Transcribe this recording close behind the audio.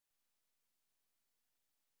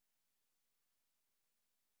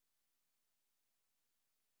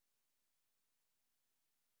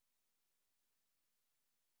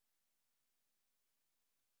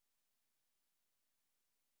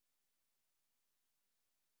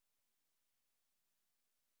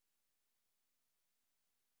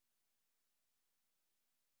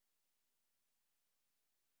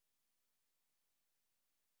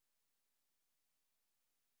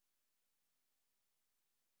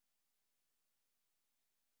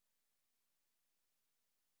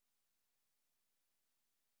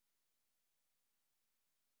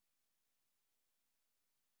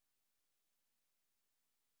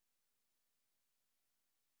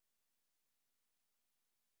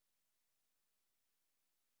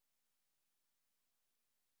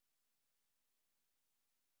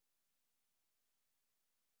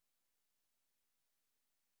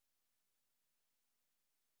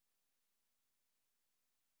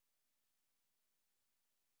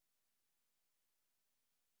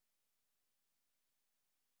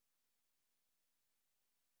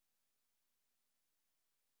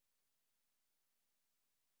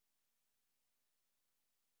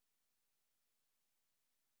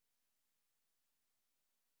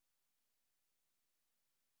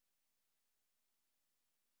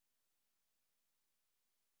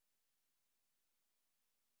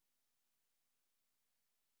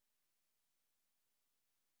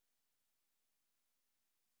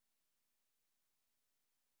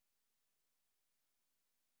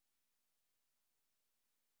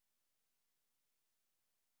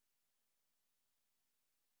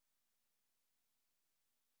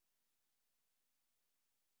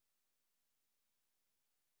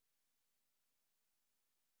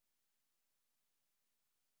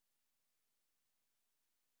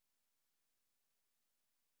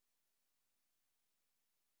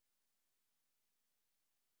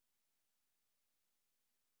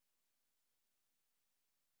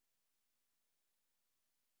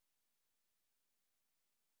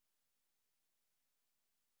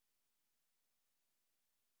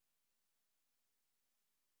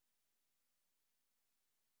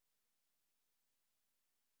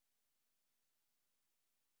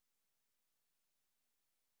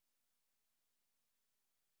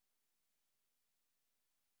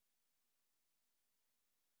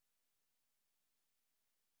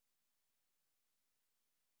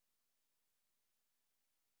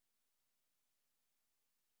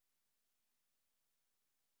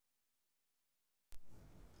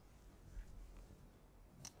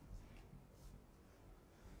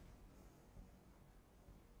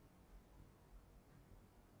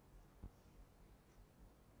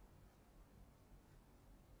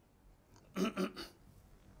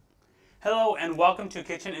Hello and welcome to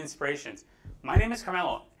Kitchen Inspirations. My name is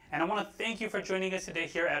Carmelo and I want to thank you for joining us today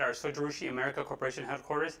here at our Sojirushi America Corporation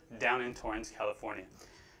headquarters down in Torrance, California.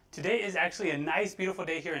 Today is actually a nice, beautiful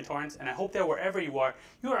day here in Torrance, and I hope that wherever you are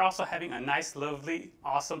also having a nice, lovely,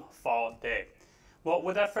 awesome fall day. Well,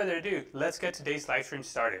 without further ado, let's get today's live stream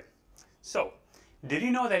started. So, did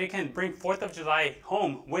you know that you can bring 4th of July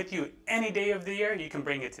home with you any day of the year? You can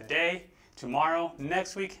bring it today, tomorrow,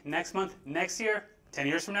 next week, next month, next year, 10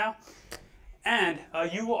 years from now. And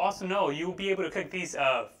you will also know you will be able to cook these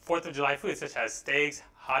 4th of July foods such as steaks,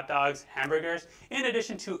 hot dogs, hamburgers, in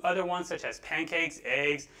addition to other ones such as pancakes,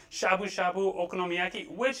 eggs, shabu shabu,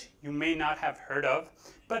 okonomiyaki, which you may not have heard of,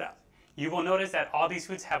 but you will notice that all these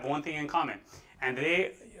foods have one thing in common, and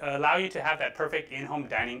they allow you to have that perfect in-home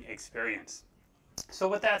dining experience. So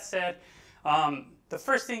with that said, the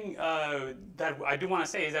first thing that I do want to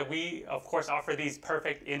say is that we, of course, offer these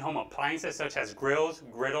perfect in-home appliances such as grills,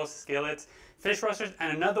 griddles, skillets, fish roasters,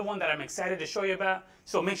 and another one that I'm excited to show you about.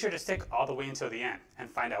 So make sure to stick all the way until the end and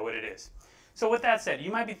find out what it is. So with that said,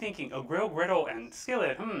 you might be thinking, a grill, griddle, and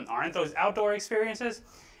skillet, aren't those outdoor experiences?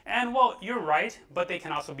 And well, you're right, but they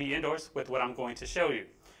can also be indoors with what I'm going to show you.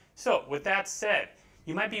 So with that said,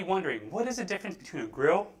 you might be wondering, what is the difference between a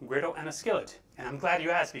grill, griddle, and a skillet? And I'm glad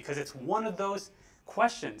you asked, because it's one of those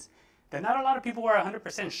questions that not a lot of people are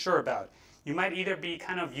 100% sure about. You might either be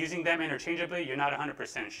kind of using them interchangeably, you're not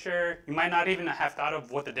 100% sure, you might not even have thought of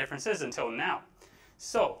what the difference is until now.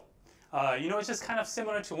 So, it's just kind of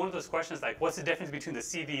similar to one of those questions like, what's the difference between the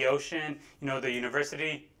sea, the ocean, the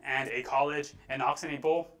university, and a college, an ox and a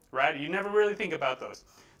bull, right? You never really think about those.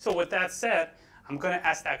 So with that said, I'm going to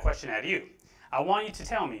ask that question at you. I want you to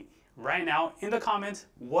tell me right now in the comments,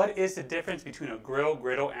 what is the difference between a grill,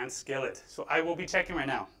 griddle, and skillet? So I will be checking right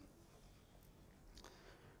now.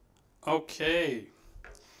 Okay,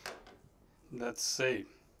 let's see.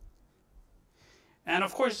 And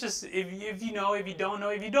of course, just if you know, if you don't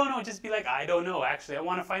know, just be like, I don't know, actually, I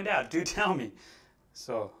want to find out, do tell me.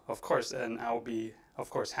 So, of course, and I'll be, of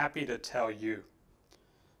course, happy to tell you.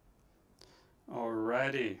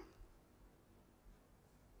 Alrighty.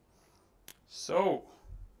 So,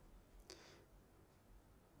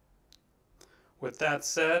 with that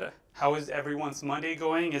said, how is everyone's Monday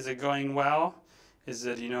going? Is it going well? Is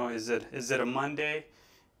it, is it a Monday?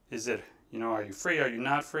 Is it, are you free? Are you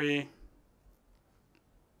not free?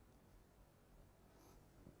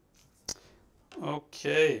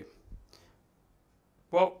 Okay.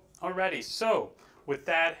 Well, alrighty. So, with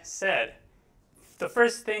that said, the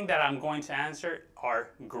first thing that I'm going to answer are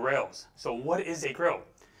grills. So, what is a grill?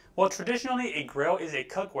 Well, traditionally, a grill is a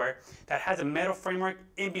cookware that has a metal framework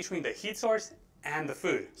in between the heat source and the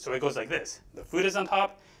food. So it goes like this. The food is on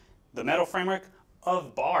top, the metal framework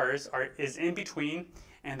of bars is in between,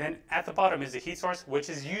 and then at the bottom is the heat source, which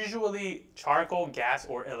is usually charcoal, gas,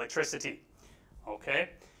 or electricity. Okay?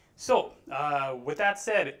 So, with that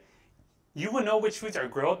said, you will know which foods are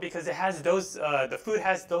grilled because it has those, the food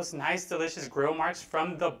has those nice, delicious grill marks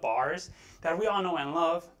from the bars that we all know and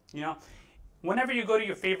love, Whenever you go to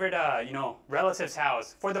your favorite, relative's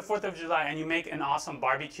house for the 4th of July and you make an awesome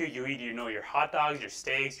barbecue, you eat, your hot dogs, your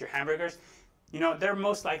steaks, your hamburgers, they're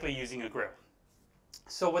most likely using a grill.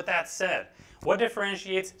 So with that said, what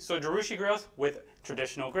differentiates Sojirushi grills with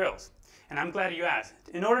traditional grills? And I'm glad you asked.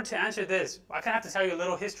 In order to answer this, I kind of have to tell you a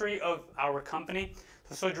little history of our company.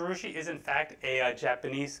 So Sojirushi is in fact a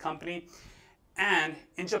Japanese company. And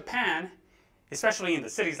in Japan, especially in the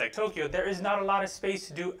cities like Tokyo, there is not a lot of space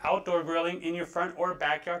to do outdoor grilling in your front or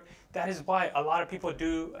backyard. That is why a lot of people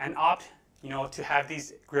do and opt, to have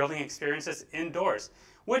these grilling experiences indoors,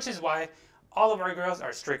 which is why all of our grills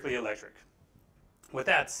are strictly electric. With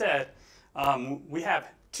that said, we have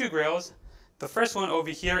two grills. The first one over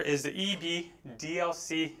here is the EB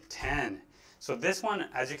DLC10. So this one,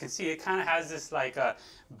 as you can see, it kind of has this like a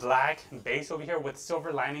black base over here with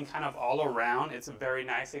silver lining kind of all around. It's very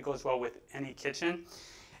nice. It goes well with any kitchen.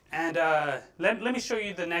 And let me show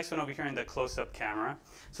you the next one over here in the close-up camera.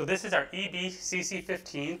 So this is our EB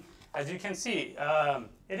CC15. As you can see,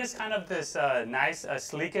 it is kind of this nice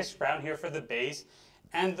sleekish brown here for the base.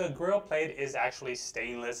 And the grill plate is actually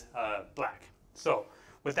stainless black. So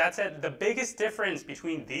with that said, the biggest difference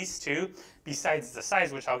between these two, besides the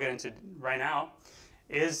size, which I'll get into right now,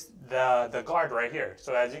 is the guard right here.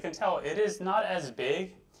 So as you can tell, it is not as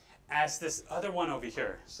big as this other one over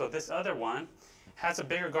here. So this other one has a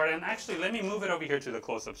bigger guard. And actually, let me move it over here to the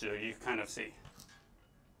close-up so you kind of see.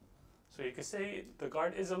 So you can see the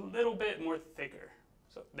guard is a little bit more thicker.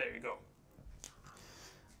 So there you go.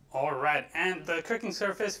 All right, and the cooking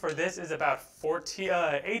surface for this is about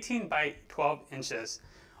 18 by 12 inches.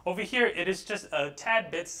 Over here, it is just a tad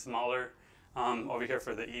bit smaller over here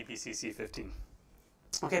for the EBCC 15.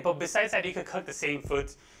 Okay, but besides that, you could cook the same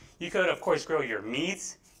foods. You could, of course, grill your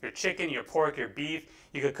meats, your chicken, your pork, your beef.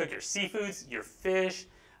 You could cook your seafoods, your fish,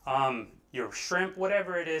 your shrimp,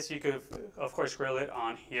 whatever it is. You could, of course, grill it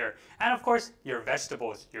on here. And, of course, your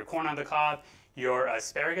vegetables, your corn on the cob, your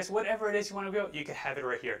asparagus, whatever it is you want to grill, you can have it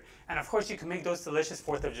right here. And, of course, you can make those delicious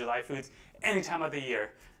 4th of July foods any time of the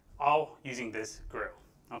year, all using this grill.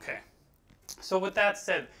 Okay, so with that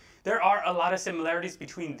said, there are a lot of similarities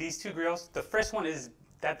between these two grills. The first one is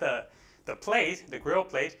that the plate, the grill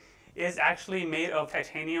plate, is actually made of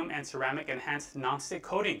titanium and ceramic enhanced non-stick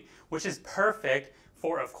coating, which is perfect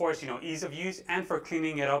for, of course, ease of use and for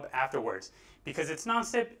cleaning it up afterwards. Because it's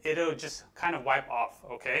non-stick, it'll just kind of wipe off,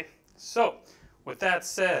 okay? So, with that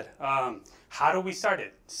said, how do we start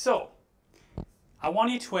it? So, I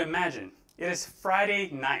want you to imagine it is Friday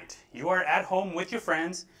night. You are at home with your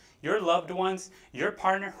friends, your loved ones, your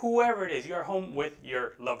partner, whoever it is. You are home with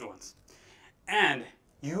your loved ones. And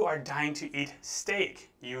you are dying to eat steak.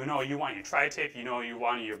 You want your tri-tip, you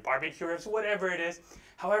want your barbecue ribs, whatever it is.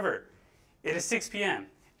 However, it is 6 p.m.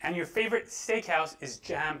 and your favorite steakhouse is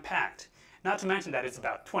jam-packed. Not to mention that it's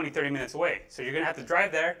about 20-30 minutes away. So you're gonna have to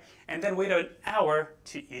drive there and then wait an hour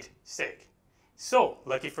to eat steak. So,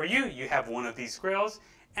 lucky for you, you have one of these grills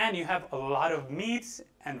and you have a lot of meats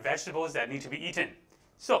and vegetables that need to be eaten.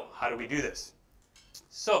 So, how do we do this?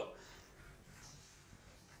 So,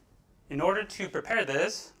 in order to prepare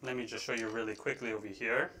this, let me just show you really quickly over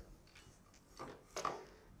here.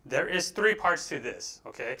 There is 3 parts to this,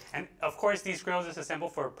 okay? And of course, these grills is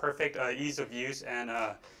assembled for perfect ease of use and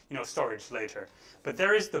storage later. But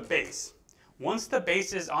there is the base. Once the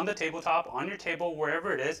base is on the tabletop, on your table,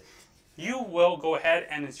 wherever it is, you will go ahead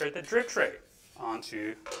and insert the drip tray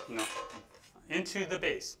onto, into the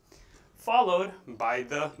base, followed by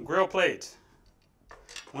the grill plate.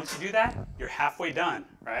 Once you do that, you're halfway done,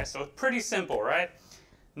 right? So it's pretty simple, right?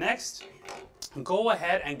 Next, go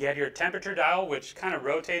ahead and get your temperature dial, which kind of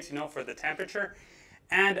rotates, for the temperature.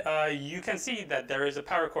 And you can see that there is a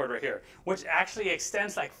power cord right here, which actually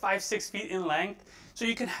extends like 5-6 feet in length. So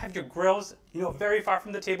you can have your grills, very far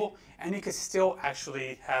from the table, and you could still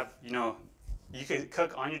actually have, you could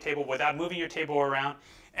cook on your table without moving your table around,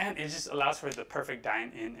 and it just allows for the perfect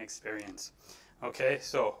dine-in experience. Okay,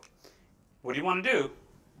 so what do you want to do?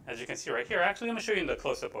 As you can see right here, actually I'm going to show you in the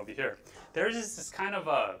close-up over here. There's this kind of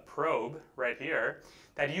a probe right here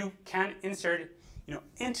that you can insert,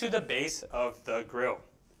 into the base of the grill.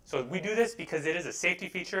 So we do this because it is a safety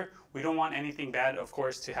feature. We don't want anything bad, of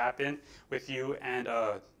course, to happen with you and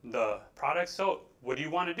the product. So what you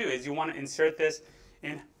want to do is you want to insert this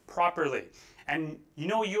in properly. And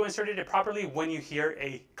you inserted it properly when you hear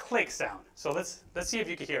a click sound. So let's see if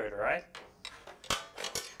you can hear it, all right?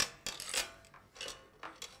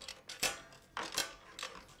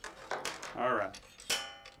 All right.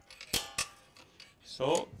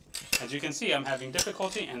 So, as you can see, I'm having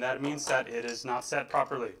difficulty, and that means that it is not set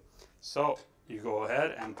properly. So, you go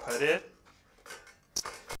ahead and put it.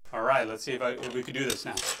 All right, let's see if we could do this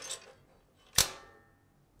now. Did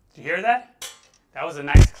you hear that? That was a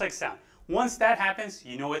nice click sound. Once that happens,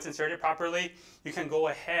 it's inserted properly, you can go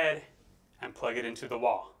ahead and plug it into the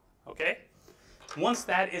wall, okay? Once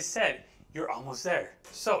that is set, you're almost there.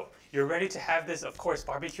 So, you're ready to have this, of course,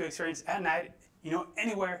 barbecue experience at night,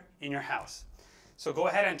 anywhere in your house. So go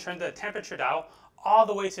ahead and turn the temperature dial all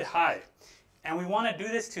the way to high. And we want to do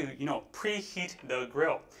this to, preheat the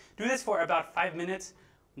grill. Do this for about 5 minutes.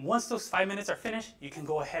 Once those 5 minutes are finished, you can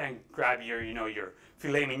go ahead and grab your, your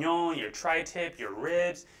filet mignon, your tri-tip, your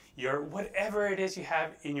ribs, your whatever it is you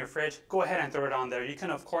have in your fridge. Go ahead and throw it on there. You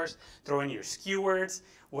can, of course, throw in your skewers,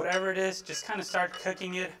 whatever it is. Just kind of start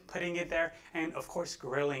cooking it, putting it there, and of course,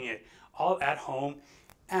 grilling it all at home.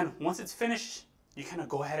 And once it's finished, you kind of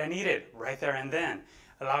go ahead and eat it right there and then,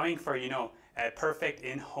 allowing for, a perfect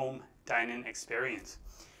in-home dining experience.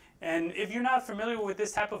 And if you're not familiar with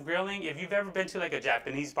this type of grilling, if you've ever been to like a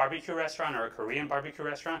Japanese barbecue restaurant or a Korean barbecue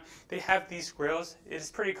restaurant, they have these grills. It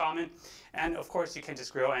is pretty common. And of course, you can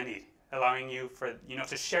just grill and eat, allowing you for,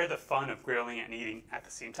 to share the fun of grilling and eating at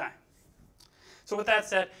the same time. So with that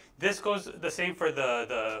said, this goes the same for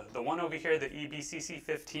the one over here, the EBCC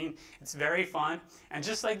 15. It's very fun. And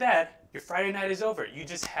just like that, your Friday night is over. You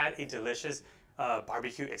just had a delicious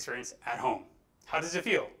barbecue experience at home. How does it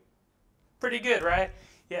feel? Pretty good, right?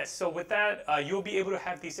 Yes, so with that, you'll be able to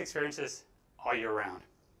have these experiences all year round.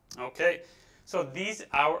 Okay, so these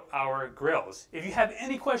are our grills. If you have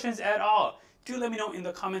any questions at all, do let me know in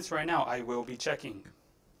the comments right now. I will be checking.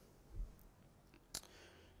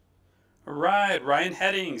 All right, Ryan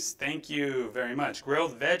Headings, thank you very much.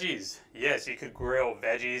 Grilled veggies. Yes, you could grill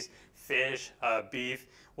veggies, fish, beef,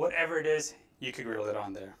 whatever it is, you could grill it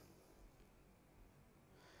on there.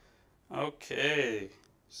 Okay,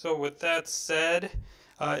 so with that said,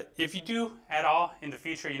 if you do at all in the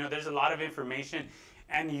future, there's a lot of information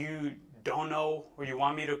and you don't know or you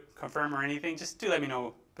want me to confirm or anything, just do let me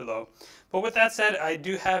know below. But with that said, I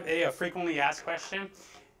do have a frequently asked question.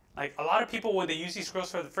 Like a lot of people, when they use these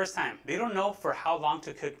grills for the first time, they don't know for how long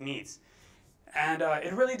to cook meats. And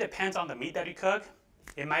it really depends on the meat that you cook.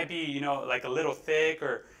 It might be, like a little thick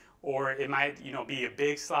or it might, be a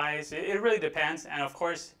big slice. It really depends. And of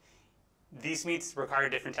course, these meats require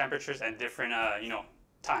different temperatures and different,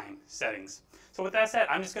 time settings. So with that said,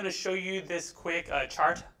 I'm just going to show you this quick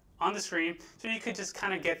chart on the screen so you could just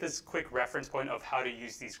kind of get this quick reference point of how to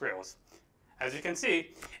use these grills. As you can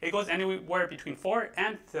see, it goes anywhere between 4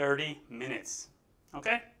 and 30 minutes.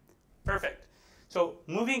 Okay? Perfect. So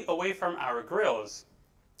moving away from our grills,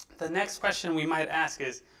 the next question we might ask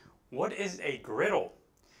is, what is a griddle?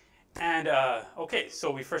 And okay,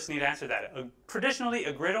 so we first need to answer that. Traditionally,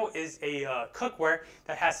 a griddle is a cookware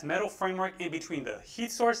that has metal framework in between the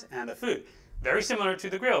heat source and the food. Very similar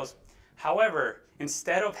to the grills. However,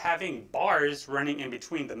 instead of having bars running in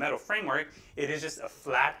between the metal framework, it is just a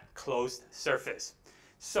flat, closed surface.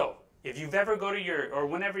 So, if you've ever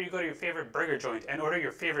whenever you go to your favorite burger joint and order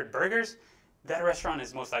your favorite burgers, that restaurant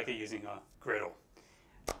is most likely using a griddle.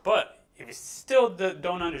 But if you still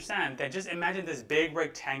don't understand, then just imagine this big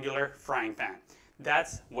rectangular frying pan.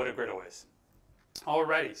 That's what a griddle is.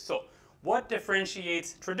 Alrighty, so what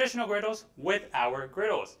differentiates traditional griddles with our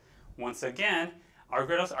griddles? Once again, our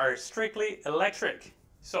griddles are strictly electric.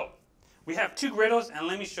 So we have two griddles, and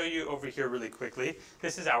let me show you over here really quickly.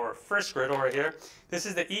 This is our first griddle right here. This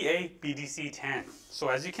is the EA BDC-10. So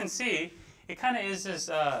as you can see, it kind of is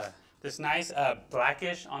this nice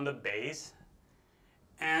blackish on the base,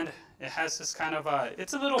 and it has this kind of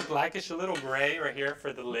it's a little blackish, a little gray right here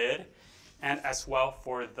for the lid, and as well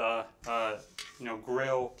for the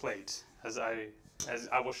grill plate, as I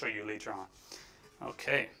will show you later on.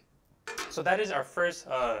 Okay. So that is our first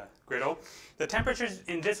griddle. The temperatures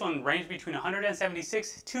in this one range between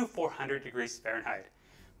 176 to 400 degrees Fahrenheit.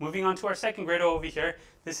 Moving on to our second griddle over here,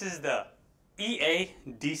 this is the EA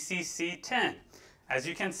DCC-10. As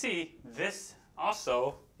you can see, this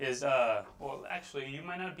also is, well actually you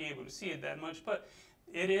might not be able to see it that much, but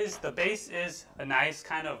the base is a nice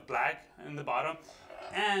kind of black in the bottom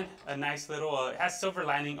and a nice little, it has silver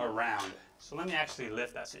lining around. So let me actually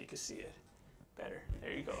lift that so you can see it better.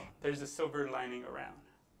 There you go. There's a silver lining around.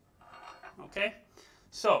 Okay,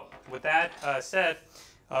 so with that said,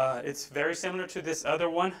 it's very similar to this other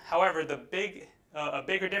one. However, a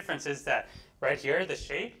bigger difference is that right here, the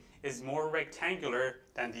shape is more rectangular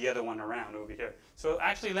than the other one around over here. So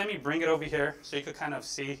actually, let me bring it over here so you could kind of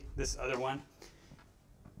see this other one.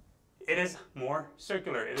 It is more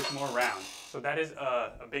circular. It is more round. So that is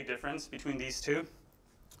a big difference between these two.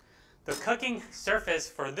 The cooking surface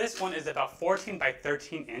for this one is about 14 by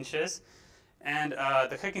 13 inches. And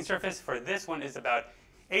the cooking surface for this one is about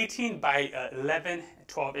 18 by 11,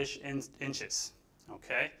 12-ish inches.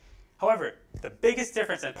 Okay. However, the biggest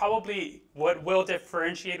difference, and probably what will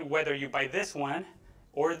differentiate whether you buy this one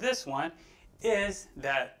or this one, is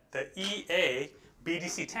that the EA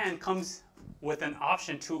BDC-10 comes with an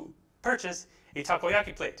option to purchase a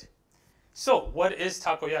takoyaki plate. So what is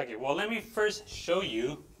takoyaki? Well, let me first show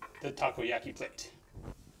you the takoyaki plate.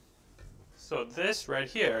 So this right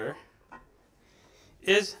here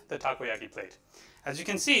is the takoyaki plate. As you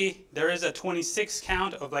can see, there is a 26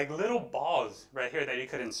 count of like little balls right here that you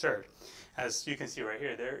could insert. As you can see right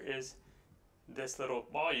here, there is this little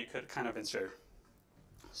ball you could kind of insert.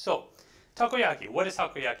 So takoyaki, what is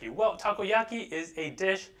takoyaki? Well, takoyaki is a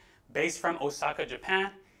dish based from Osaka,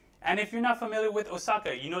 Japan. And if you're not familiar with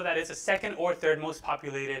Osaka, you know that it's the second or third most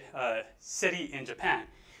populated city in Japan.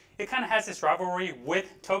 It kind of has this rivalry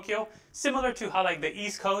with Tokyo, similar to how like the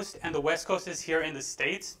East Coast and the West Coast is here in the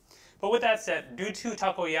States. But with that said, due to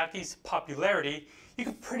takoyaki's popularity, you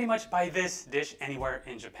can pretty much buy this dish anywhere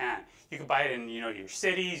in Japan. You can buy it in your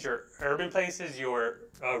cities, your urban places, your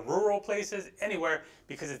rural places, anywhere,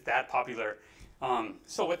 because it's that popular.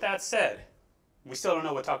 So with that said, we still don't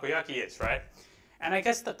know what takoyaki is, right? And I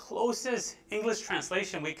guess the closest English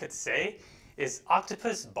translation we could say is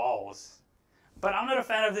octopus balls. But I'm not a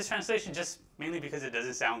fan of this translation, just mainly because it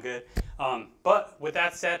doesn't sound good. But with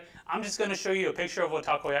that said, I'm just going to show you a picture of what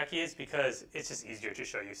takoyaki is because it's just easier to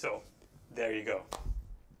show you. So there you go.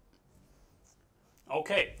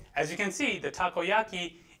 Okay, as you can see, the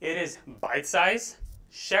takoyaki, it is bite-sized,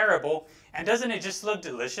 shareable, and doesn't it just look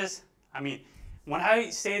delicious? I mean, when I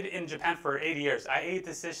stayed in Japan for 8 years, I ate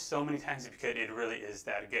this dish so many times because it really is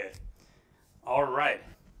that good. All right.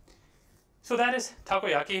 So that is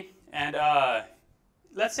takoyaki, and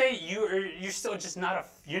let's say you're still just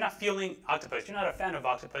you're not feeling octopus. You're not a fan of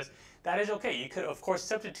octopus. That is okay. You could of course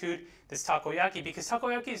substitute this takoyaki because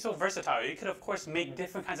takoyaki is so versatile. You could of course make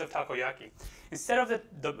different kinds of takoyaki. Instead of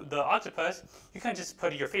the octopus, you can just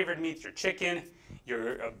put your favorite meats, your chicken,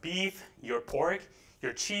 your beef, your pork,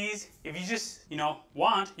 your cheese. If you just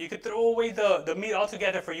want, you could throw away the meat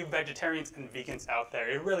altogether for you vegetarians and vegans out there.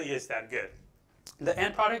 It really is that good. The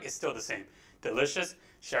end product is still the same. Delicious,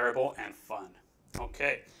 shareable, and fun.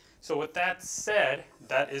 Okay, so with that said,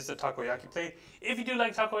 that is the takoyaki plate. If you do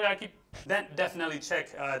like takoyaki, then definitely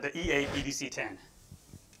check the EA BDC10.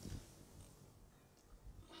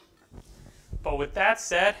 But with that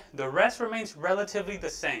said, the rest remains relatively the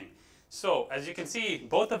same. So as you can see,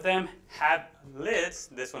 both of them have lids,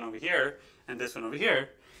 this one over here and this one over here.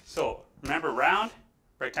 So remember, round,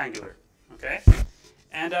 rectangular, okay?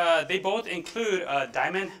 And they both include a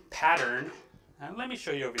diamond pattern. And let me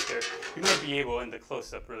show you over here. You might be able in the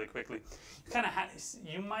close-up really quickly.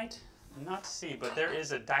 You might not see, but there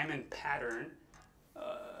is a diamond pattern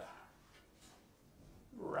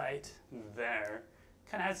right there.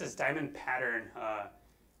 Kind of has this diamond pattern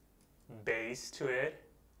base to it,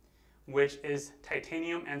 which is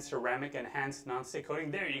titanium and ceramic enhanced non-stick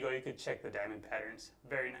coating. There you go. You could check the diamond patterns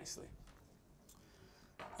very nicely.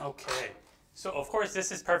 Okay. So of course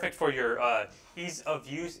this is perfect for your ease of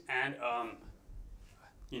use and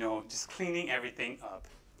just cleaning everything up.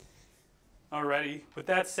 Alrighty, with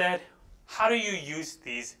that said, how do you use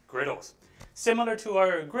these griddles? Similar to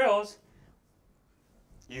our grills,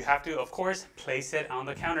 you have to of course place it on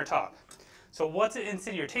the countertop. So once it's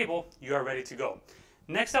in your table, you are ready to go.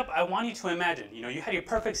 Next up, I want you to imagine, you had your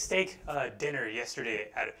perfect steak dinner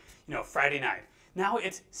yesterday at Friday night. Now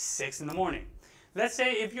it's 6 in the morning. Let's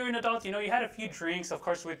say if you're an adult, you had a few drinks, of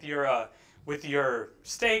course, with your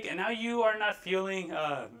steak, and now you are not feeling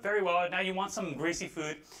very well. Now you want some greasy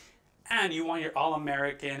food, and you want your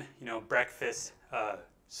all-American, breakfast.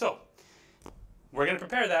 So we're gonna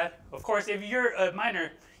prepare that. Of course, if you're a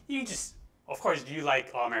minor, you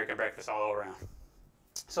like all-American breakfast all around.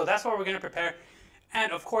 So that's what we're gonna prepare.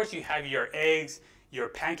 And of course, you have your eggs, your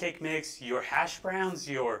pancake mix, your hash browns,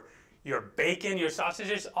 your bacon, your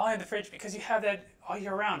sausages, all in the fridge because you have that all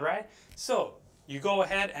year round, right? So you go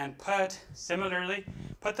ahead and put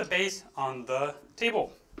the base on the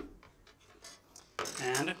table.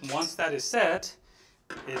 And once that is set,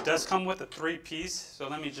 it does come with a 3-piece. So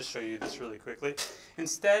let me just show you this really quickly.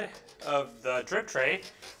 Instead of the drip tray,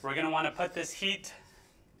 we're gonna wanna put this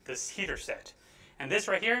heater set. And this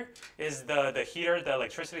right here is the heater, the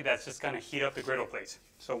electricity that's just gonna heat up the griddle plate.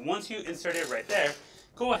 So once you insert it right there,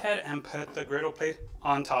 go ahead and put the griddle plate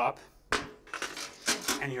on top,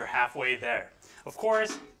 and you're halfway there. Of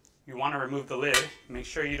course, you want to remove the lid. Make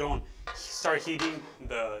sure you don't start heating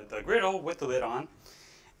the griddle with the lid on.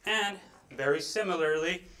 And very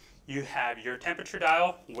similarly, you have your temperature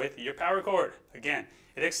dial with your power cord. Again,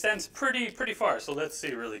 it extends pretty far. So let's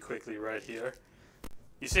see really quickly right here.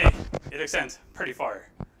 You see, it extends pretty far.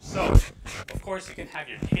 So, of course, you can have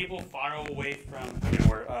your table far away from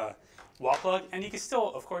your wall plug, and you can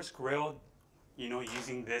still, of course, grill,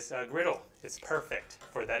 using this griddle. It's perfect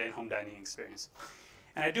for that in-home dining experience.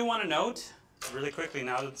 And I do want to note, really quickly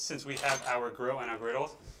now, since we have our grill and our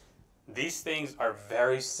griddles, these things are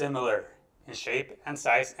very similar in shape and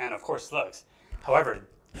size, and of course, looks. However,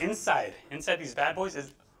 inside these bad boys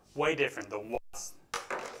is way different. The watts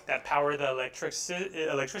that power the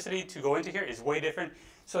electricity to go into here is way different.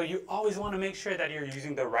 So you always want to make sure that you're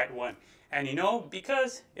using the right one. And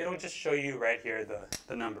because it'll just show you right here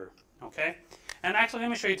the number, okay? And actually, let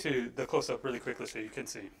me show you to the close-up really quickly so you can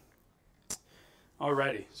see.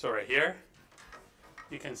 Alrighty, so right here,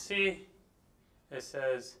 you can see it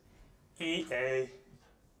says EA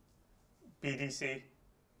BDC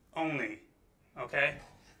only, okay?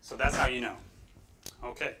 So that's how you know.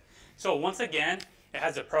 Okay, so once again, it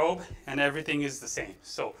has a probe and everything is the same.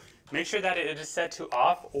 So make sure that it is set to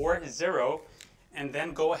off or 0, and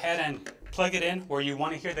then go ahead and plug it in where you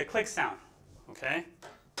want to hear the click sound, okay?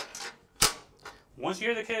 Once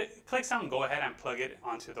you hear the click sound, go ahead and plug it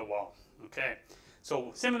onto the wall, okay?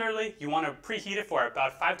 So similarly, you want to preheat it for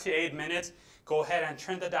about 5 to 8 minutes. Go ahead and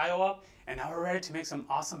turn the dial up, and now we're ready to make some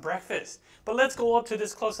awesome breakfast. But let's go up to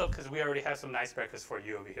this close-up because we already have some nice breakfast for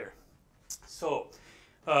you over here. So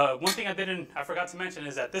one thing I forgot to mention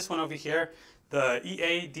is that this one over here, the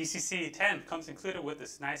EA DCC10, comes included with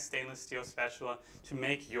this nice stainless steel spatula to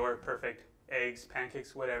make your perfect eggs,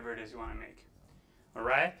 pancakes, whatever it is you want to make. All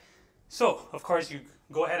right? So, of course, you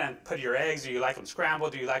go ahead and put your eggs. Do you like them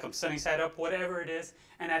scrambled? Do you like them sunny side up? Whatever it is.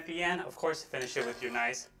 And at the end, of course, finish it with your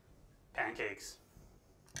nice pancakes.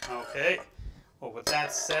 Okay. Well, with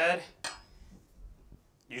that said,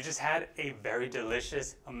 you just had a very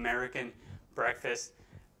delicious American breakfast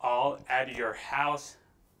all at your house.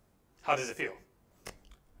 How does it feel?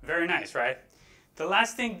 Very nice, right? The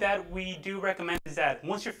last thing that we do recommend is that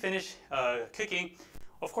once you're finished cooking,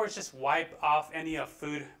 of course, just wipe off any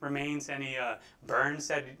food remains, any burns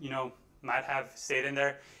that might have stayed in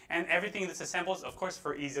there, and everything that's assembled, of course,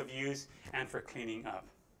 for ease of use and for cleaning up.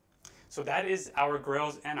 So that is our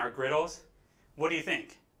grills and our griddles. What do you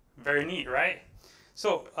think? Very neat, right?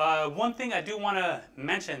 So one thing I do want to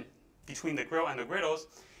mention between the grill and the griddles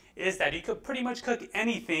is that you could pretty much cook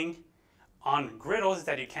anything on griddles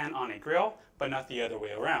that you can on a grill, but not the other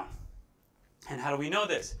way around. And how do we know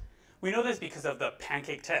this? We know this because of the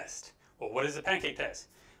pancake test. Well, what is the pancake test?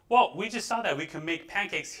 Well, we just saw that we can make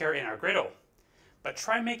pancakes here in our griddle. But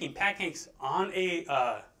try making pancakes on a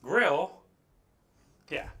grill.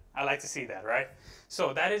 Yeah, I like to see that, right?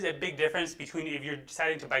 So that is a big difference between if you're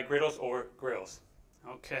deciding to buy griddles or grills.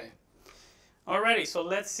 Okay. Alrighty, so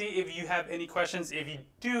let's see if you have any questions. If you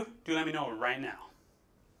do let me know right now.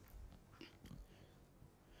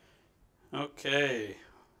 Okay.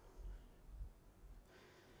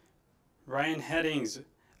 Ryan Headings,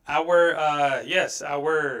 our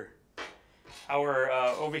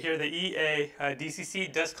over here the EA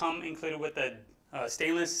DCC does come included with the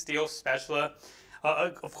stainless steel spatula.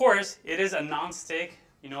 Of course, it is a non-stick,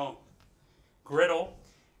 griddle.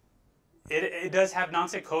 It does have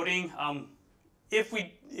non-stick coating. If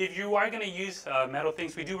you are going to use metal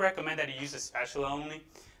things, we do recommend that you use a spatula only.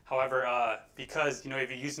 However, because if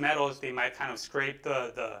you use metals, they might kind of scrape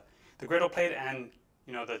the griddle plate, and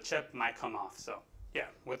the chip might come off. So yeah,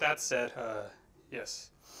 with that said, yes.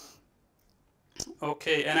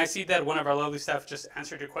 Okay, and I see that one of our lovely staff just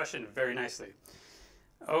answered your question very nicely.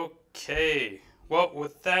 Okay, well,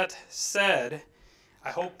 with that said, I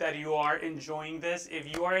hope that you are enjoying this.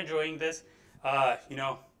 If you are enjoying this, I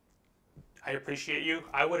appreciate you.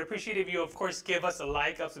 I would appreciate if you, of course, give us a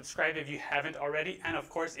like, subscribe if you haven't already, and of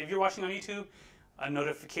course, if you're watching on YouTube, a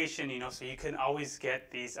notification, so you can always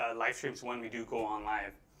get these live streams when we do go on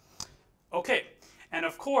live. Okay, and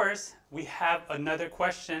of course, we have another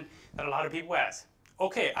question that a lot of people ask.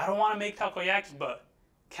 Okay, I don't want to make takoyaki, but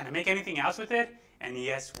can I make anything else with it? And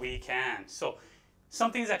yes, we can. So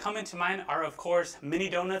some things that come into mind are, of course, mini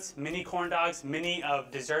donuts, mini corn dogs, mini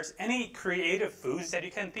desserts, any creative foods that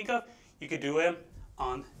you can think of. You could do them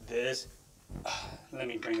on this, let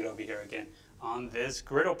me bring it over here again, on this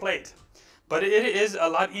griddle plate. But it is a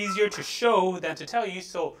lot easier to show than to tell you,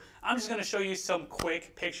 so I'm just going to show you some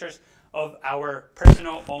quick pictures of our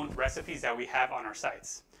personal own recipes that we have on our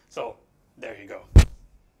sites. So there you go.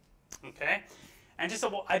 Okay, and just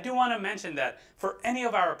I do want to mention that for any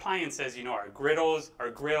of our appliances, our griddles,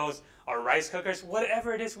 our grills, our rice cookers,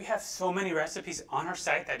 whatever it is, we have so many recipes on our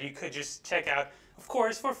site that you could just check out, of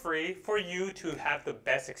course, for free, for you to have the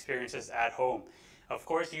best experiences at home. Of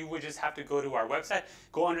course, you would just have to go to our website,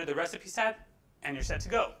 go under the recipes tab, and you're set to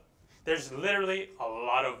go. There's literally a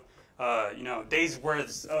lot of, days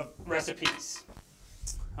worth of recipes.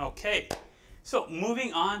 Okay, so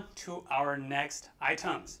moving on to our next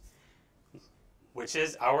items, which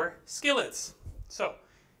is our skillets. So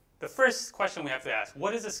the first question we have to ask,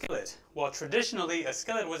 what is a skillet? Well, traditionally, a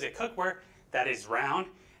skillet was a cookware that is round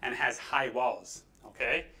and has high walls.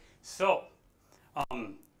 Okay, so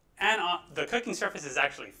the cooking surface is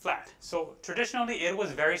actually flat. So traditionally, it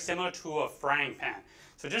was very similar to a frying pan.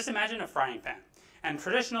 So just imagine a frying pan. And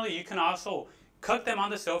traditionally, you can also cook them on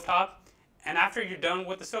the stovetop. And after you're done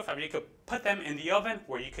with the stovetop, you could put them in the oven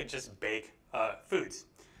where you could just bake foods.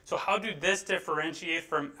 So how do this differentiate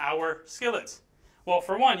from our skillets? Well,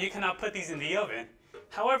 for one, you cannot put these in the oven.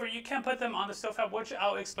 However, you can put them on the stovetop, which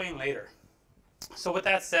I'll explain later. So with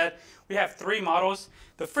that said, we have 3 models.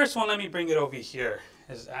 The first one, let me bring it over here,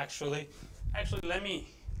 is actually let me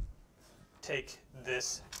take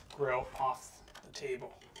this grill off the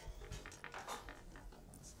table.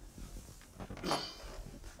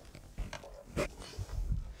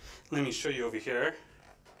 Let me show you over here.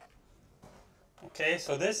 Okay,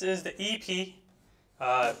 so this is the EP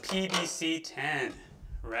PBC10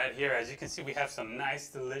 right here. As you can see, we have some nice,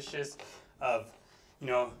 delicious shabu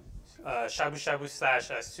shabu slash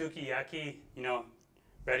sukiyaki,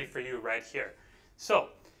 ready for you right here. So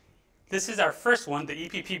this is our first one, the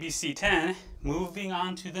EPPBC10. Moving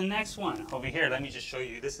on to the next one over here. Let me just show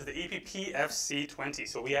you. This is the EPPFC20.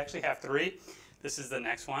 So we actually have 3. This is the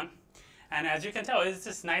next one. And as you can tell, it's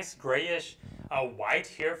this nice grayish a white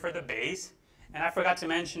here for the base. And I forgot to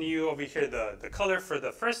mention you over here the color for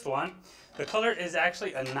the first one. The color is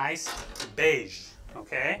actually a nice beige,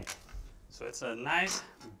 okay? So it's a nice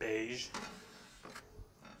beige.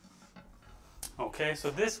 Okay, so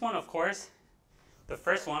this one, of course, the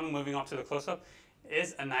first one, moving on to the close-up,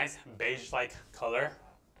 is a nice beige-like color.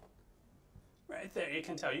 Right there, you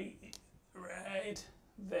can tell. Right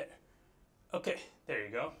there. Okay, there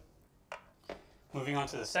you go. Moving on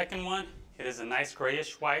to the second one, it is a nice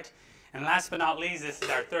grayish white. And last but not least, this is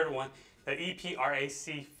our third one, the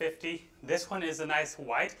EPRAC 50. This one is a nice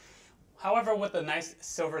white, however, with a nice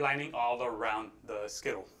silver lining all around the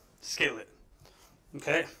skillet.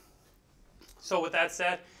 Okay, so with that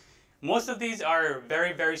said, most of these are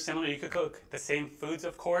very, very similar. You could cook the same foods,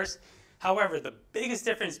 of course. However, the biggest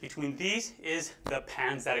difference between these is the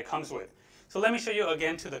pans that it comes with. So let me show you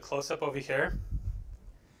again to the close-up over here.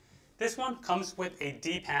 This one comes with a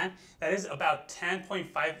D pan that is about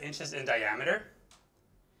 10.5 inches in diameter.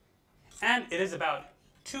 And it is about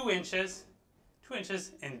 2 inches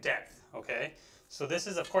in depth, okay? So this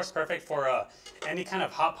is, of course, perfect for any kind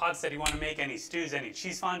of hot pots that you want to make, any stews, any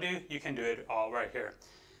cheese fondue. You can do it all right here.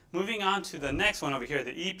 Moving on to the next one over here,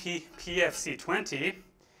 the EPPFC 20.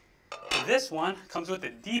 This one comes with a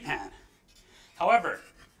D pan. However,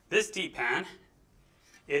 this D pan,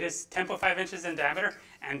 it is 10.5 inches in diameter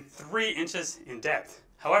and 3 inches in depth.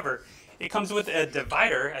 However, it comes with a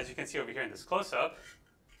divider, as you can see over here in this close-up,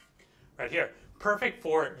 right here. Perfect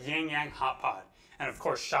for yang hot pot. And of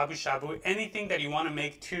course, shabu shabu, anything that you want to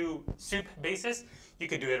make to soup bases, you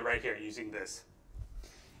could do it right here using this.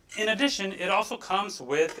 In addition, it also comes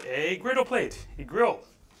with a griddle plate, a grill.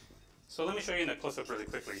 So let me show you in the close-up really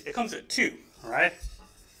quickly. It comes with 2, all right?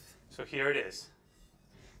 So here it is.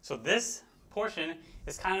 So this portion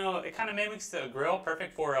is kind of mimics the grill,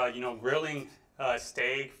 perfect for grilling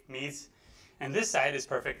steak, meats, and this side is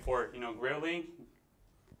perfect for grilling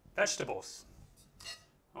vegetables.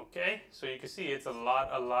 Okay, so you can see it's a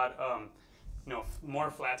lot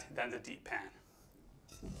more flat than the deep pan.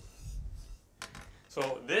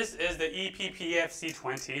 So this is the EPPFC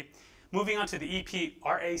 20. Moving on to the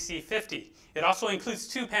EPRAC 50. It also includes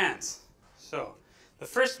 2 pans. So the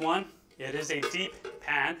first one, it is a deep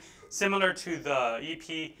pan, similar to the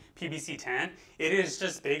EPPBC 10. It is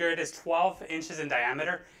just bigger. It is 12 inches in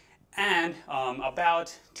diameter and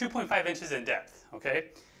about 2.5 inches in depth, okay?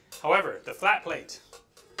 However, the flat plate,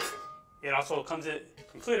 it also comes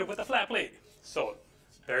included with a flat plate. So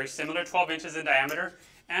very similar, 12 inches in diameter,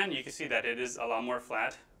 and you can see that it is a lot more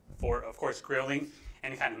flat for, of course, grilling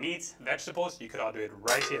any kind of meats, vegetables. You could all do it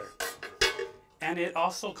right here. And it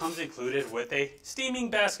also comes included with a steaming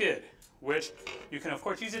basket, which you can, of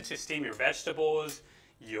course, use it to steam your vegetables,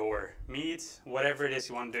 your meats, whatever it is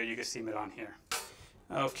you want to do, you can steam it on here.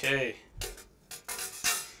 Okay.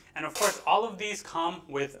 And of course, all of these come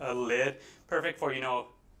with a lid, perfect for,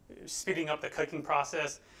 speeding up the cooking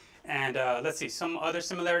process. And let's see, some other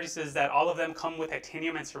similarities is that all of them come with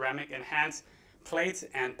titanium and ceramic enhanced plates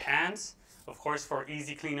and pans, of course, for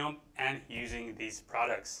easy cleanup and using these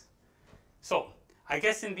products. So I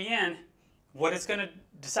guess in the end, what it's going to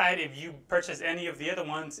decide if you purchase any of the other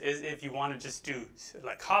ones is if you want to just do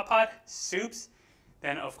like hot pot, soups,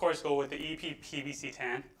 then of course go with the EPPBC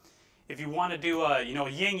 10. If you want to do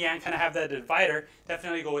yin yang, kind of have that divider,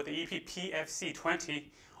 definitely go with the EPPFC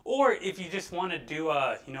 20. Or if you just want to do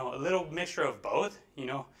a little mixture of both,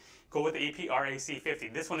 go with the EPRAC 50.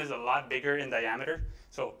 This one is a lot bigger in diameter,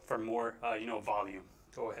 so for more volume.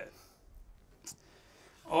 Go ahead.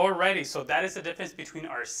 Alrighty, so that is the difference between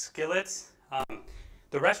our skillets.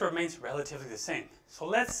 The rest remains relatively the same. So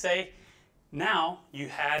let's say now you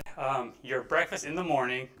had your breakfast in the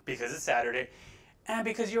morning because it's Saturday, and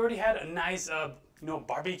because you already had a nice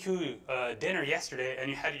barbecue dinner yesterday, and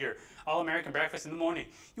you had your all-American breakfast in the morning.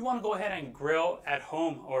 You want to go ahead and grill at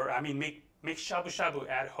home, or make shabu shabu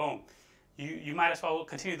at home. You might as well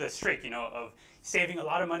continue the streak, of saving a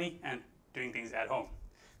lot of money and doing things at home.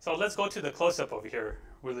 So let's go to the close-up over here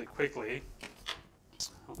really quickly.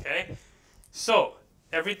 Okay, so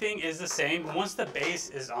everything is the same. Once the base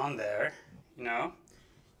is on there,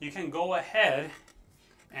 you can go ahead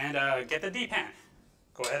and get the D-pan.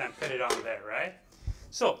 Go ahead and put it on there, right?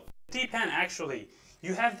 So D-pan, actually,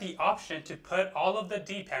 you have the option to put all of the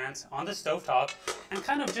D-pans on the stovetop and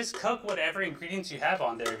kind of just cook whatever ingredients you have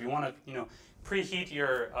on there. If you want to, preheat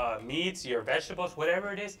your meats, your vegetables,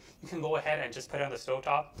 whatever it is, you can go ahead and just put it on the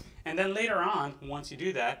stovetop. And then later on, once you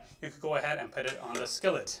do that, you could go ahead and put it on the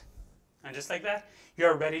skillet. And just like that,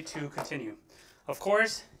 you're ready to continue. Of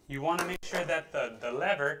course, you want to make sure that the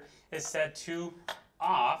lever is set to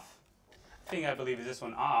off. I believe is this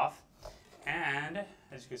one off. And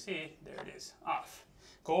as you can see, there it is, off.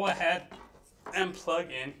 Go ahead and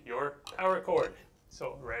plug in your power cord.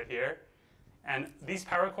 So right here. And these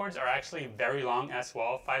power cords are actually very long as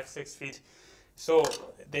well, 5-6 feet. So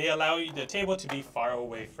they allow you the table to be far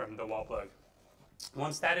away from the wall plug.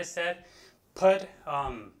 Once that is set, put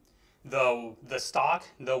the stock,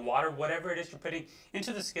 the water, whatever it is you're putting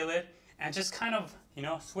into the skillet, and just kind of,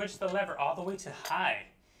 switch the lever all the way to high.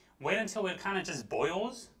 Wait until it kind of just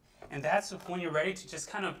boils, and that's when you're ready to just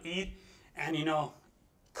kind of eat and,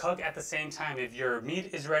 cook at the same time. If your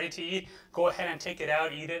meat is ready to eat, go ahead and take it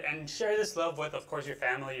out, eat it, and share this love with, of course, your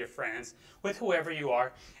family, your friends, with whoever you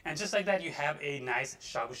are. And just like that, you have a nice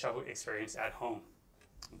shabu shabu experience at home.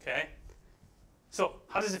 Okay? So,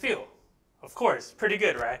 how does it feel? Of course, pretty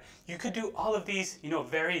good, right? You could do all of these,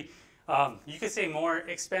 very, you could say more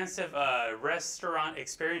expensive restaurant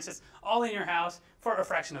experiences all in your house for a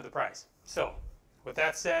fraction of the price. So, with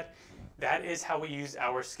that said, that is how we use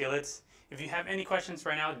our skillets. If you have any questions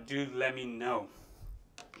right now, do let me know.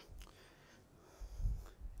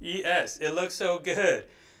 Yes, it looks so good.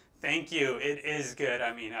 Thank you. It is good.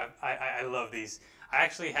 I mean, I love these. I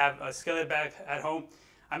actually have a skillet back at home.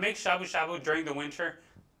 I make shabu shabu during the winter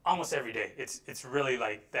almost every day. It's really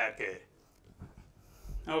like that good.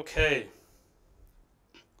 Okay.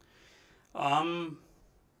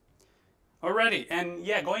 Alrighty, and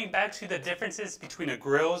yeah, going back to the differences between a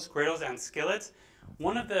griddles, and skillets,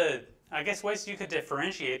 one of the, I guess, ways you could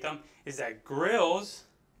differentiate them is that griddles,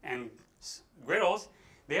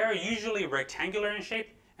 they are usually rectangular in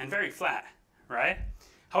shape and very flat, right?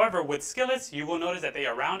 However, with skillets, you will notice that they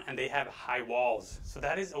are round and they have high walls. So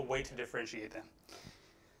that is a way to differentiate them.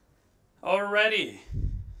 Alrighty.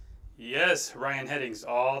 Yes, Ryan Headings,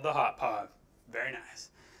 all the hot pot. Very nice.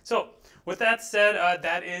 So, with that said,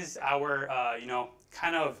 that is our,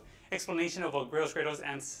 kind of explanation of what griddles,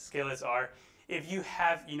 and skillets are. If you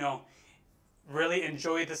have, really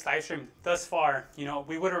enjoyed this live stream thus far,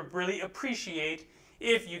 we would really appreciate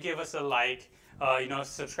if you give us a like,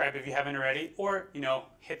 subscribe if you haven't already, or,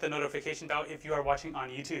 hit the notification bell if you are watching on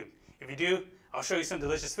YouTube. If you do, I'll show you some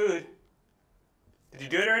delicious food. Did you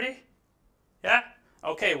do it already? Yeah?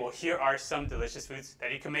 Okay, well, here are some delicious foods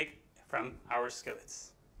that you can make from our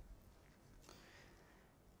skillets.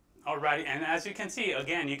 Alrighty, and as you can see,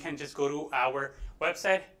 again, you can just go to our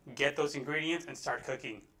website, get those ingredients, and start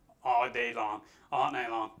cooking all day long, all night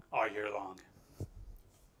long, all year long.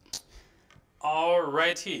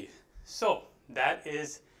 Alrighty, so that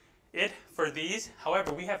is it for these.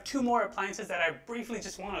 However, we have two more appliances that I briefly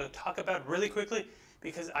just wanted to talk about really quickly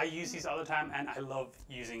because I use these all the time and I love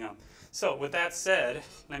using them. So with that said,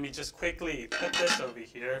 let me just quickly put this over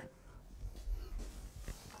here.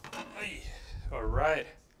 All right.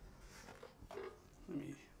 Let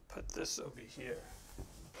me put this over here.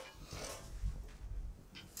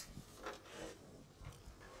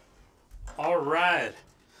 All right.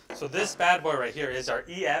 So this bad boy right here is our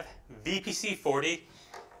EF VPC 40.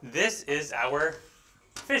 This is our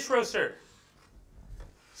fish roaster.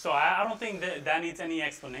 So I don't think that needs any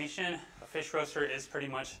explanation. A fish roaster is pretty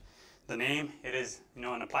much the name. It is,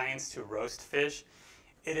 an appliance to roast fish.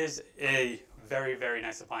 It is a very, very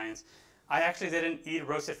nice appliance. I actually didn't eat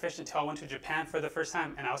roasted fish until I went to Japan for the first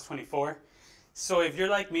time, and I was 24. So if you're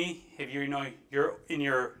like me, if you're in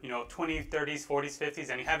your 20s, 30s, 40s, 50s,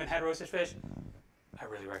 and you haven't had roasted fish, I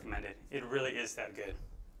really recommend it. It really is that good.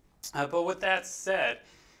 But with that said,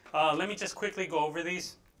 let me just quickly go over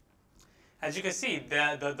these. As you can see,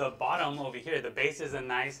 the bottom over here, the base is a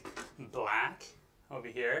nice black over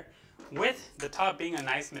here, with the top being a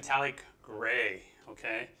nice metallic gray,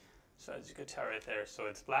 okay? So as you can tell right there, so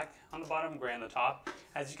it's black on the bottom, gray on the top.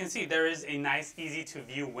 As you can see, there is a nice, easy to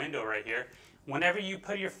view window right here. Whenever you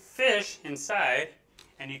put your fish inside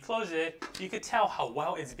and you close it, you could tell how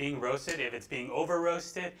well it's being roasted, if it's being over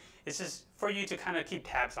roasted. It's just for you to kind of keep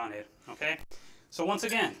tabs on it, okay? So once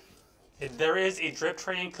again, there is a drip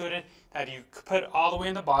tray included that you put all the way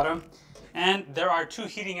in the bottom, and there are two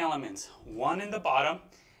heating elements, one in the bottom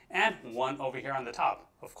and one over here on the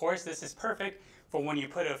top. Of course, this is perfect for when you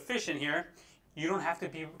put a fish in here. You don't have to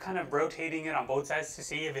be kind of rotating it on both sides to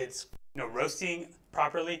see if it's roasting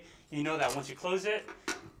properly. You know that once you close it,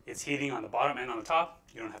 it's heating on the bottom and on the top.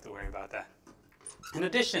 You don't have to worry about that. In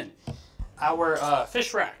addition, our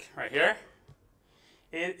fish rack right here,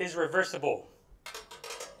 it is reversible.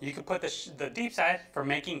 You can put the deep side for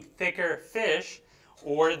making thicker fish,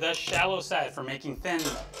 or the shallow side for making thin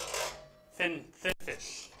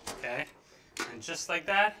fish, okay? And just like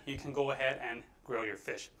that, you can go ahead and grill your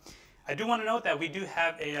fish. I do want to note that we do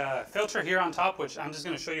have a filter here on top, which I'm just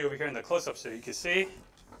going to show you over here in the close-up so you can see.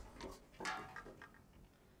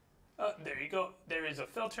 Oh, there there is a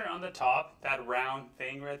filter on the top, that round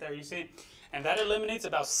thing right there you see, and that eliminates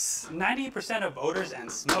about 90% of odors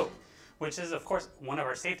and smoke, which is of course one of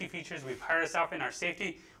our safety features. We pride ourselves in our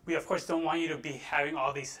safety. We of course don't want you to be having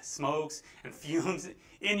all these smokes and fumes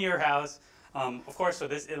in your house, of course, so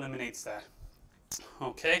this eliminates that.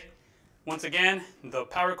 Okay, once again, the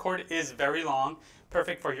power cord is very long,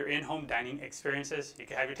 perfect for your in-home dining experiences. You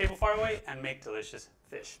can have your table far away and make delicious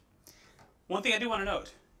fish. One thing I do want to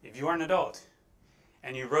note, if you are an adult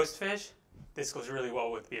and you roast fish, this goes really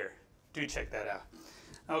well with beer. Do check that out.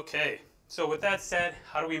 Okay, so with that said,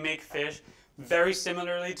 how do we make fish? Very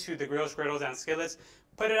similarly to the grills, griddles, and skillets.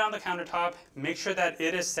 Put it on the countertop, make sure that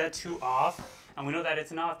it is set to off, and we know that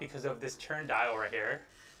it's off because of this turn dial right here.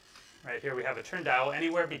 Right here we have a turn dial.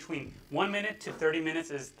 Anywhere between 1 minute to 30 minutes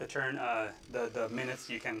is the turn, the minutes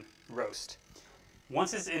you can roast.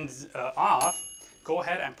 Once it's off, go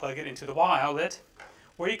ahead and plug it into the wall outlet,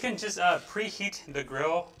 where you can just preheat the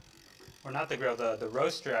grill, or not the grill, the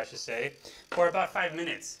roaster I should say, for about 5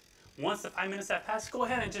 minutes. Once the 5 minutes have passed, go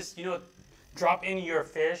ahead and just, drop in your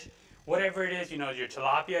fish, whatever it is, your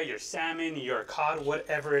tilapia, your salmon, your cod,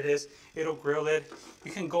 whatever it is, it'll grill it.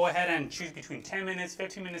 You can go ahead and choose between 10 minutes,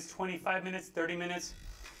 15 minutes, 25 minutes, 30 minutes.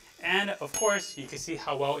 And of course, you can see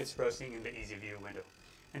how well it's roasting in the easy view window.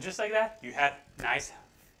 And just like that, you have nice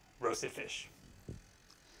roasted fish.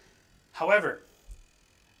 However,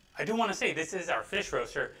 I do want to say this is our fish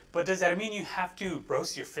roaster, but does that mean you have to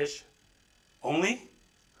roast your fish only?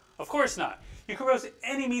 Of course not. You can roast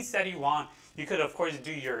any meats that you want. You could, of course,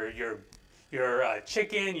 do your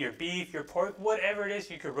chicken, your beef, your pork, whatever it is.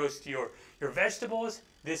 You could roast your vegetables.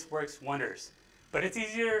 This works wonders. But it's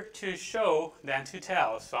easier to show than to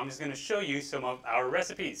tell, so I'm just going to show you some of our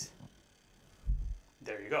recipes.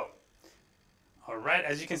 There you go. All right,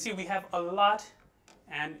 as you can see, we have a lot,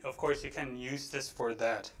 and of course, you can use this for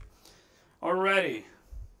that. Alrighty.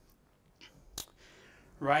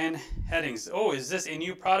 Ryan Headings. Oh, is this a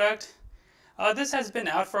new product? This has been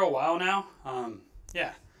out for a while now.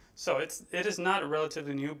 Yeah, so it is not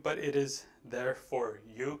relatively new, but it is there for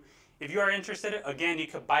you. If you are interested, again, you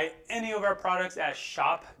could buy any of our products at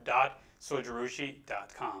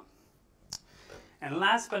shop.sojirushi.com. And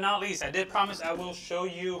last but not least, I did promise I will show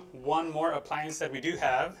you one more appliance that we do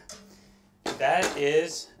have. That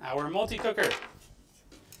is our multi-cooker.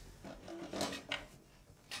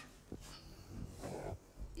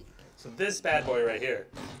 So this bad boy right here,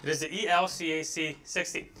 it is the ELCAC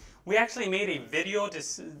 60. We actually made a video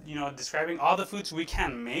describing all the foods we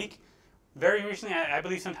can make very recently, I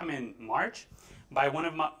believe sometime in March, by one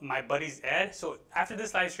of my buddies, Ed. So after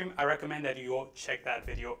this live stream, I recommend that you go check that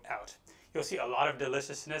video out. You'll see a lot of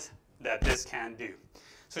deliciousness that this can do.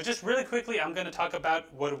 So just really quickly, I'm going to talk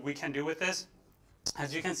about what we can do with this.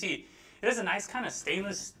 As you can see, it is a nice kind of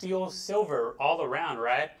stainless steel silver all around,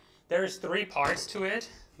 right? There's 3 parts to it.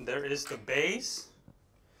 There is the base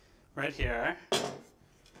right here,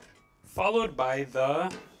 followed by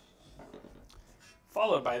the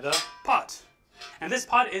pot. And this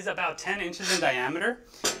pot is about 10 inches in diameter,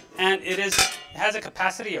 and it has a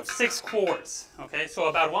capacity of 6 quarts. Okay, so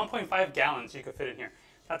about 1.5 gallons you could fit in here.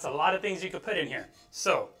 That's a lot of things you could put in here.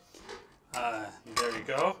 So there you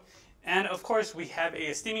go. And of course, we have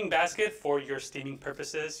a steaming basket for your steaming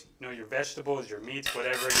purposes. Your vegetables, your meats,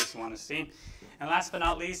 whatever it is you want to steam. And last but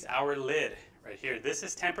not least, our lid right here. This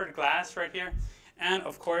is tempered glass right here. And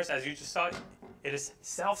of course, as you just saw, it is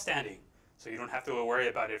self-standing. So you don't have to worry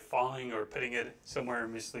about it falling or putting it somewhere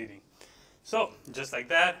misleading. So just like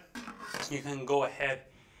that, you can go ahead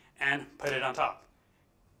and put it on top.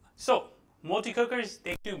 So multi-cookers,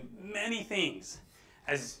 they do many things.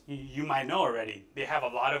 As you might know already, they have a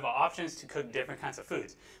lot of options to cook different kinds of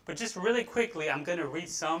foods. But just really quickly, I'm going to read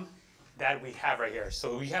some that we have right here.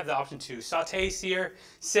 So we have the option to saute, sear,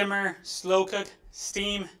 simmer, slow cook,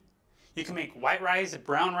 steam. You can make white rice,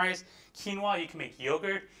 brown rice, quinoa. You can make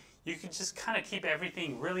yogurt. You can just kind of keep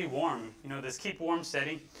everything really warm. This keep warm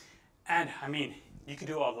setting. And I mean, you can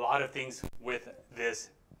do a lot of things with this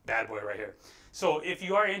bad boy right here. So if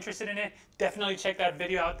you are interested in it, definitely check that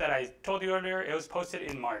video out that I told you earlier. It was posted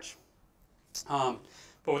in March. But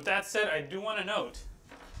with that said, I do want to note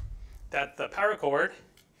that the power cord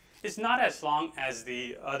is not as long as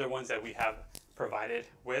the other ones that we have provided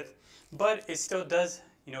with, but it still does,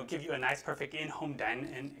 give you a nice, perfect in-home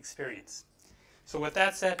dining experience. So with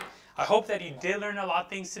that said, I hope that you did learn a lot of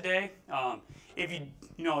things today. If you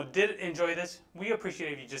did enjoy this, we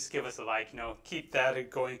appreciate if you just give us a like, keep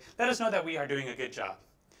that going. Let us know that we are doing a good job.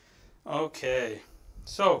 Okay,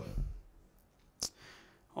 so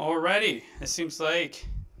alrighty, it seems like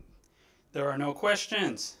there are no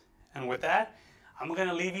questions. And with that, I'm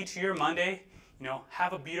gonna leave you to your Monday. You know,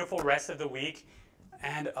 have a beautiful rest of the week.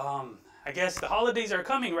 And I guess the holidays are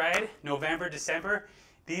coming, right? November, December.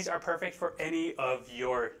 These are perfect for any of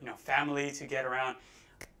your family to get around.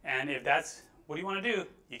 And if that's what you want to do,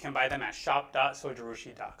 you can buy them at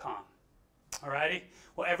shop.sojirushi.com. Alrighty?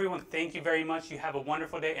 Well, everyone, thank you very much. You have a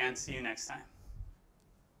wonderful day and see you next time.